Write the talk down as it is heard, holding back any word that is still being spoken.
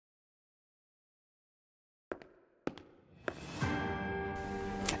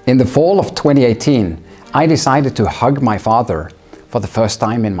In the fall of 2018, I decided to hug my father for the first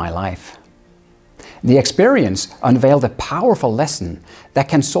time in my life. The experience unveiled a powerful lesson that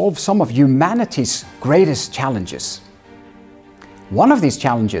can solve some of humanity's greatest challenges. One of these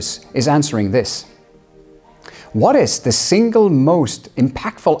challenges is answering this: what is the single most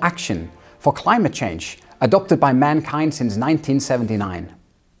impactful action for climate change adopted by mankind since 1979?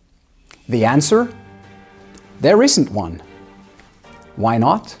 The answer? There isn't one. Why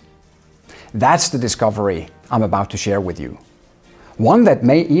not? That's the discovery I'm about to share with you. One that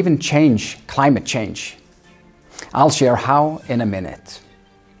may even change climate change. I'll share how in a minute.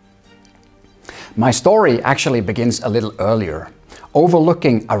 My story actually begins a little earlier,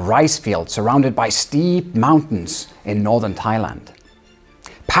 overlooking a rice field surrounded by steep mountains in northern Thailand.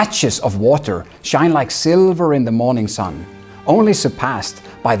 Patches of water shine like silver in the morning sun, only surpassed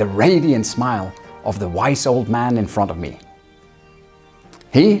by the radiant smile of the wise old man in front of me.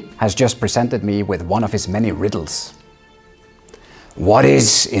 He has just presented me with one of his many riddles. What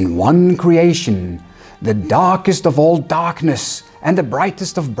is in one creation the darkest of all darkness and the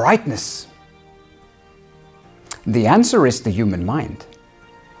brightest of brightness? The answer is the human mind.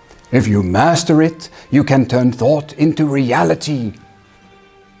 If you master it, you can turn thought into reality.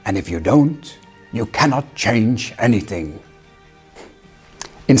 And if you don't, you cannot change anything.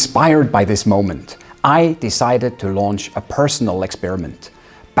 Inspired by this moment, I decided to launch a personal experiment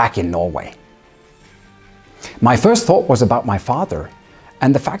back in Norway. My first thought was about my father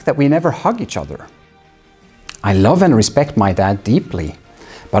and the fact that we never hug each other. I love and respect my dad deeply,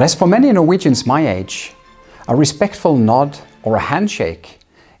 but as for many Norwegians my age, a respectful nod or a handshake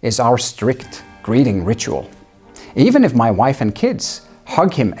is our strict greeting ritual, even if my wife and kids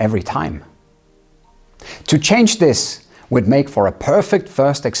hug him every time. To change this would make for a perfect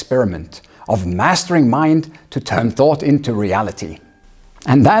first experiment of mastering mind to turn thought into reality.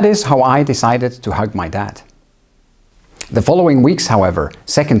 And that is how I decided to hug my dad. The following weeks, however,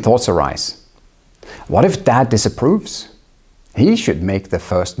 second thoughts arise. What if Dad disapproves? He should make the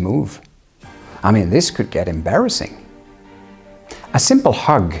first move. I mean, this could get embarrassing. A simple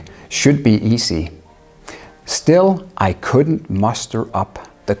hug should be easy. Still, I couldn't muster up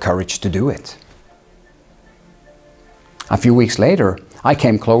the courage to do it. A few weeks later, I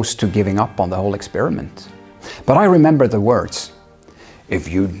came close to giving up on the whole experiment. But I remember the words, "If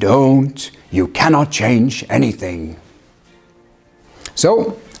you don't, you cannot change anything."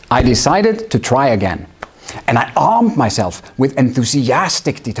 So I decided to try again, and I armed myself with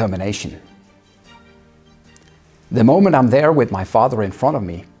enthusiastic determination. The moment I'm there with my father in front of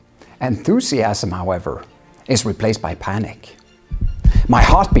me, enthusiasm, however, is replaced by panic. My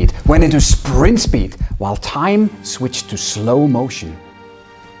heartbeat went into sprint speed while time switched to slow motion.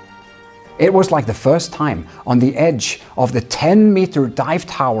 It was like the first time on the edge of the 10-meter dive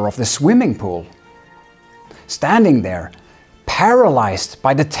tower of the swimming pool. Standing there, paralyzed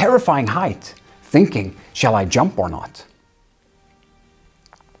by the terrifying height, thinking, shall I jump or not?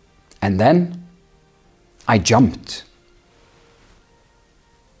 And then I jumped.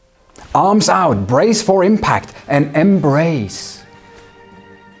 Arms out, brace for impact, and embrace.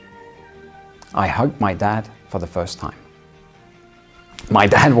 I hugged my dad for the first time. My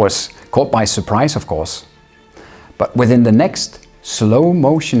dad was caught by surprise, of course, but within the next slow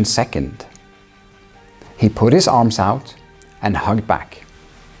motion second, he put his arms out and hugged back.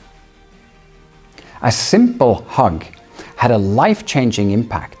 A simple hug had a life-changing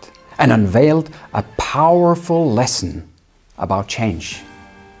impact and unveiled a powerful lesson about change.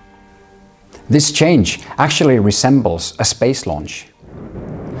 This change actually resembles a space launch.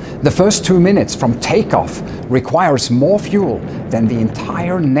 The first 2 minutes from takeoff requires more fuel than the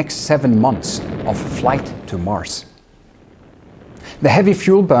entire next 7 months of flight to Mars. The heavy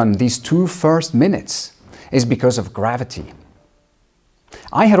fuel burn these 2 first minutes is because of gravity.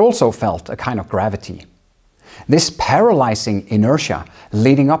 I had also felt a kind of gravity. This paralyzing inertia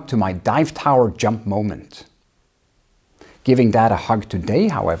leading up to my dive tower jump moment. Giving Dad a hug today,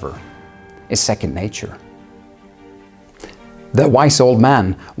 however, is second nature. The wise old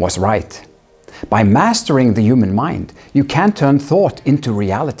man was right. By mastering the human mind, you can turn thought into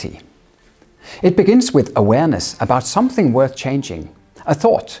reality. It begins with awareness about something worth changing, a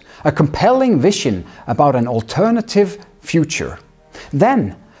thought, a compelling vision about an alternative future.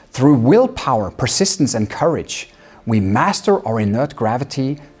 Then, through willpower, persistence, and courage, we master our inert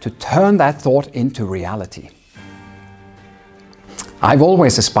gravity to turn that thought into reality. I've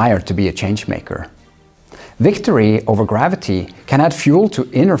always aspired to be a change maker. Victory over gravity can add fuel to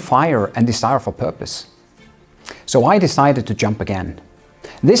inner fire and desire for purpose. So I decided to jump again,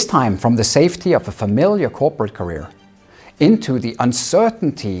 this time from the safety of a familiar corporate career, into the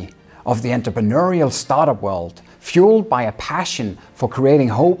uncertainty of the entrepreneurial startup world, fueled by a passion for creating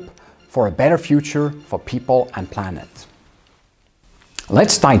hope for a better future for people and planet.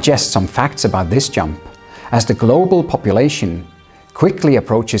 Let's digest some facts about this jump as the global population quickly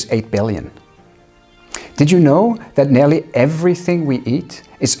approaches 8 billion. Did you know that nearly everything we eat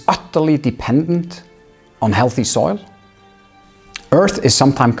is utterly dependent on healthy soil? Earth is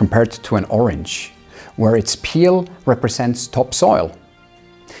sometimes compared to an orange, where its peel represents topsoil.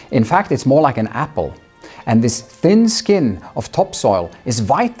 In fact, it's more like an apple, and this thin skin of topsoil is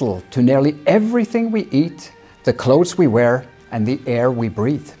vital to nearly everything we eat, the clothes we wear, and the air we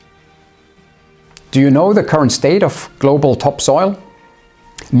breathe. Do you know the current state of global topsoil?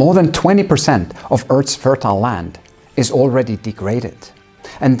 More than 20% of Earth's fertile land is already degraded,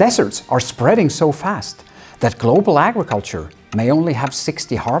 and deserts are spreading so fast that global agriculture may only have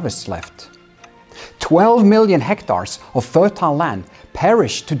 60 harvests left. 12 million hectares of fertile land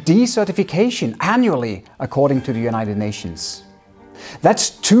perish to desertification annually, according to the United Nations. That's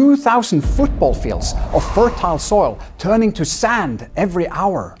 2,000 football fields of fertile soil turning to sand every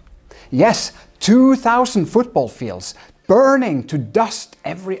hour. Yes, 2,000 football fields burning to dust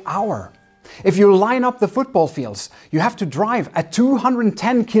every hour. If you line up the football fields, you have to drive at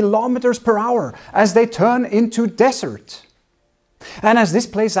 210 kilometers per hour as they turn into desert. And as this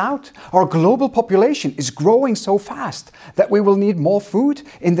plays out, our global population is growing so fast that we will need more food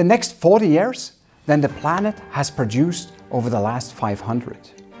in the next 40 years than the planet has produced over the last 500.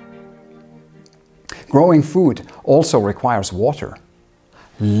 Growing food also requires water.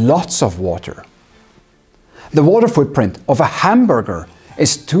 Lots of water. The water footprint of a hamburger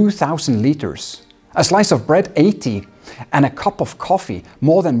is 2,000 liters, a slice of bread 80, and a cup of coffee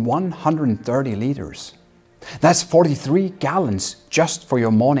more than 130 liters. That's 43 gallons just for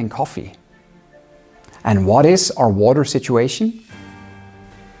your morning coffee. And what is our water situation?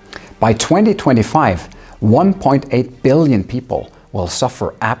 By 2025, 1.8 billion people will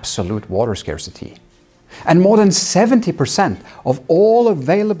suffer absolute water scarcity. And more than 70% of all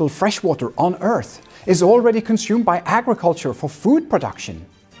available freshwater on Earth is already consumed by agriculture for food production.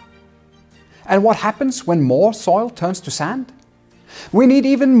 And what happens when more soil turns to sand? We need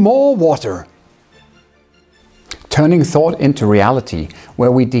even more water. Turning thought into reality,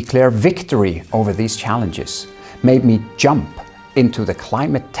 where we declare victory over these challenges, made me jump into the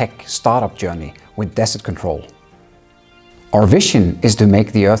climate tech startup journey with Desert Control. Our vision is to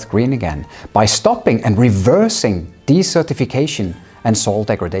make the Earth green again by stopping and reversing desertification and soil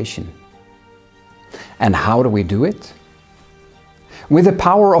degradation. And how do we do it? With the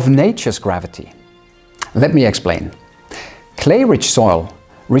power of nature's gravity. Let me explain. Clay-rich soil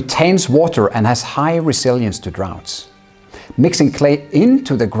retains water and has high resilience to droughts. Mixing clay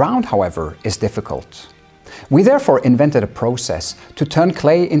into the ground, however, is difficult. We therefore invented a process to turn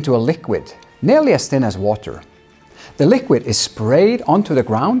clay into a liquid, nearly as thin as water. The liquid is sprayed onto the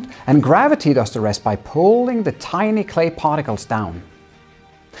ground, and gravity does the rest by pulling the tiny clay particles down.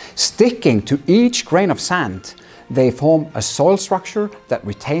 Sticking to each grain of sand, they form a soil structure that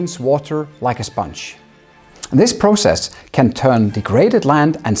retains water like a sponge. This process can turn degraded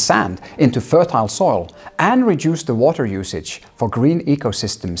land and sand into fertile soil and reduce the water usage for green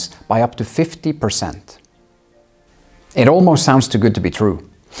ecosystems by up to 50%. It almost sounds too good to be true.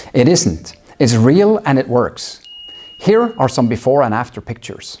 It isn't. It's real and it works. Here are some before and after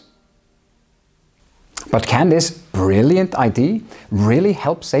pictures. But can this brilliant idea really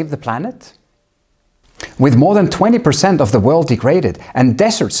help save the planet? With more than 20% of the world degraded and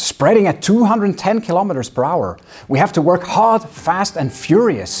deserts spreading at 210 kilometers per hour, we have to work hard, fast and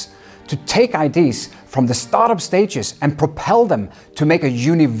furious to take ideas from the startup stages and propel them to make a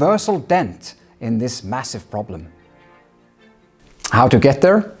universal dent in this massive problem. How to get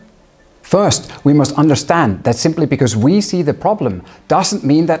there? First, we must understand that simply because we see the problem doesn't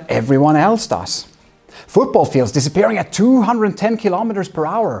mean that everyone else does. Football fields disappearing at 210 kilometers per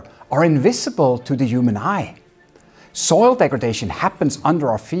hour are invisible to the human eye. Soil degradation happens under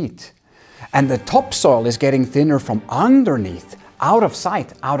our feet, and the topsoil is getting thinner from underneath, out of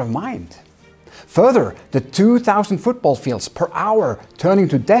sight, out of mind. Further, the 2,000 football fields per hour turning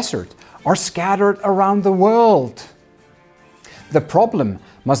to desert are scattered around the world. The problem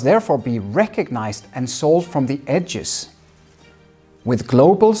must therefore be recognized and solved from the edges, with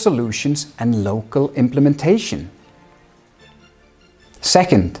global solutions and local implementation.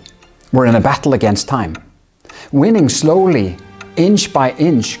 Second, we're in a battle against time. Winning slowly, inch by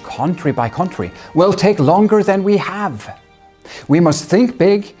inch, country by country, will take longer than we have. We must think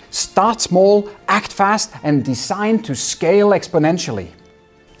big, start small, act fast, and design to scale exponentially.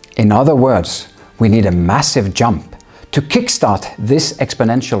 In other words, we need a massive jump to kickstart this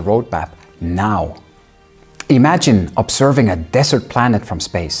exponential roadmap now. Imagine observing a desert planet from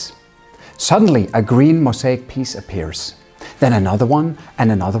space. Suddenly a green mosaic piece appears, then another one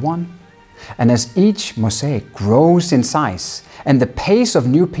and another one. And as each mosaic grows in size and the pace of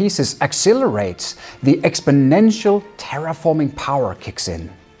new pieces accelerates, the exponential terraforming power kicks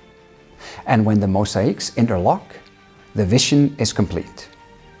in. And when the mosaics interlock, the vision is complete.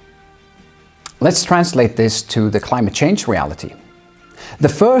 Let's translate this to the climate change reality. The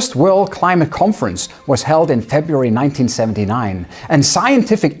first World Climate Conference was held in February 1979, and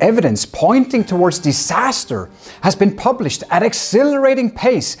scientific evidence pointing towards disaster has been published at accelerating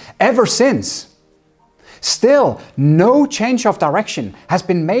pace ever since. Still, no change of direction has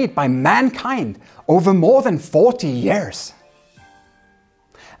been made by mankind over more than 40 years.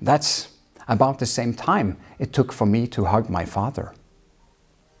 That's about the same time it took for me to hug my father.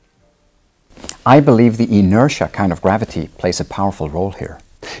 I believe the inertia kind of gravity plays a powerful role here.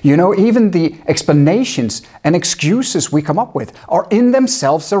 You know, even the explanations and excuses we come up with are in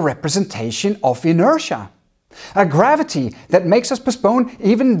themselves a representation of inertia. A gravity that makes us postpone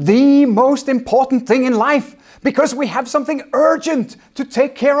even the most important thing in life because we have something urgent to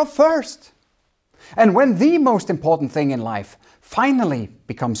take care of first. And when the most important thing in life finally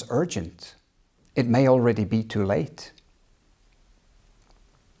becomes urgent, it may already be too late.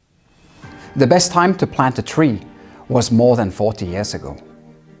 The best time to plant a tree was more than 40 years ago.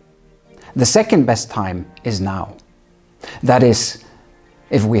 The second best time is now. That is,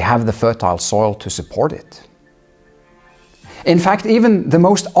 if we have the fertile soil to support it. In fact, even the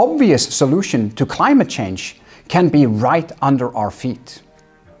most obvious solution to climate change can be right under our feet.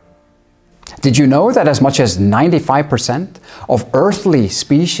 Did you know that as much as 95% of earthly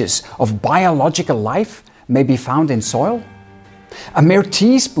species of biological life may be found in soil? A mere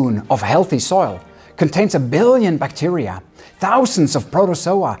teaspoon of healthy soil contains 1 billion bacteria, thousands of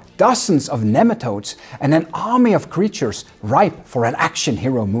protozoa, dozens of nematodes, and an army of creatures ripe for an action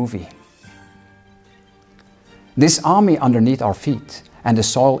hero movie. This army underneath our feet and the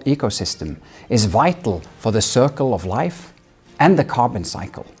soil ecosystem is vital for the circle of life and the carbon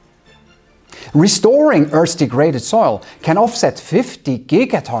cycle. Restoring Earth's degraded soil can offset 50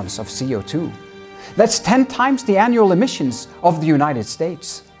 gigatons of CO2. That's 10 times the annual emissions of the United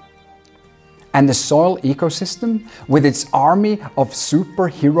States. And the soil ecosystem, with its army of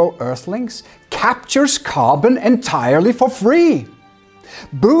superhero earthlings, captures carbon entirely for free,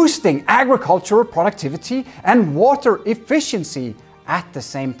 boosting agricultural productivity and water efficiency at the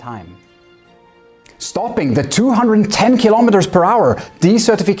same time. Stopping the 210 kilometers per hour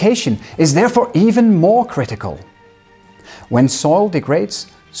desertification is therefore even more critical. When soil degrades,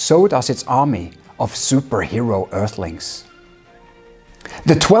 so does its army of superhero earthlings.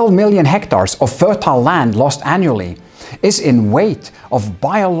 The 12 million hectares of fertile land lost annually is in weight of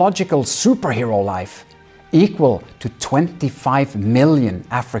biological superhero life equal to 25 million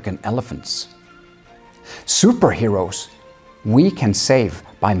African elephants. Superheroes we can save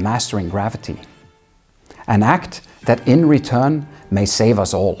by mastering gravity, an act that in return may save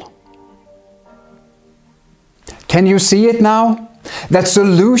us all. Can you see it now? That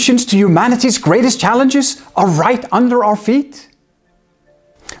solutions to humanity's greatest challenges are right under our feet?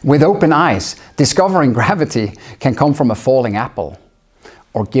 With open eyes, discovering gravity can come from a falling apple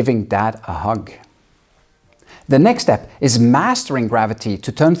or giving Dad a hug. The next step is mastering gravity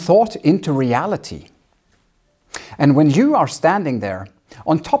to turn thought into reality. And when you are standing there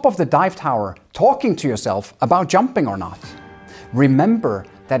on top of the dive tower talking to yourself about jumping or not, remember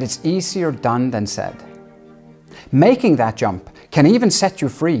that it's easier done than said. Making that jump can even set you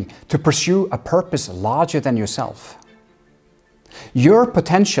free to pursue a purpose larger than yourself. Your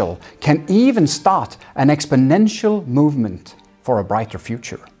potential can even start an exponential movement for a brighter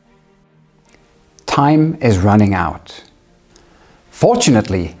future. Time is running out.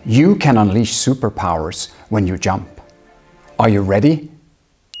 Fortunately, you can unleash superpowers when you jump. Are you ready?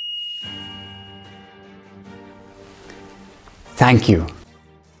 Thank you.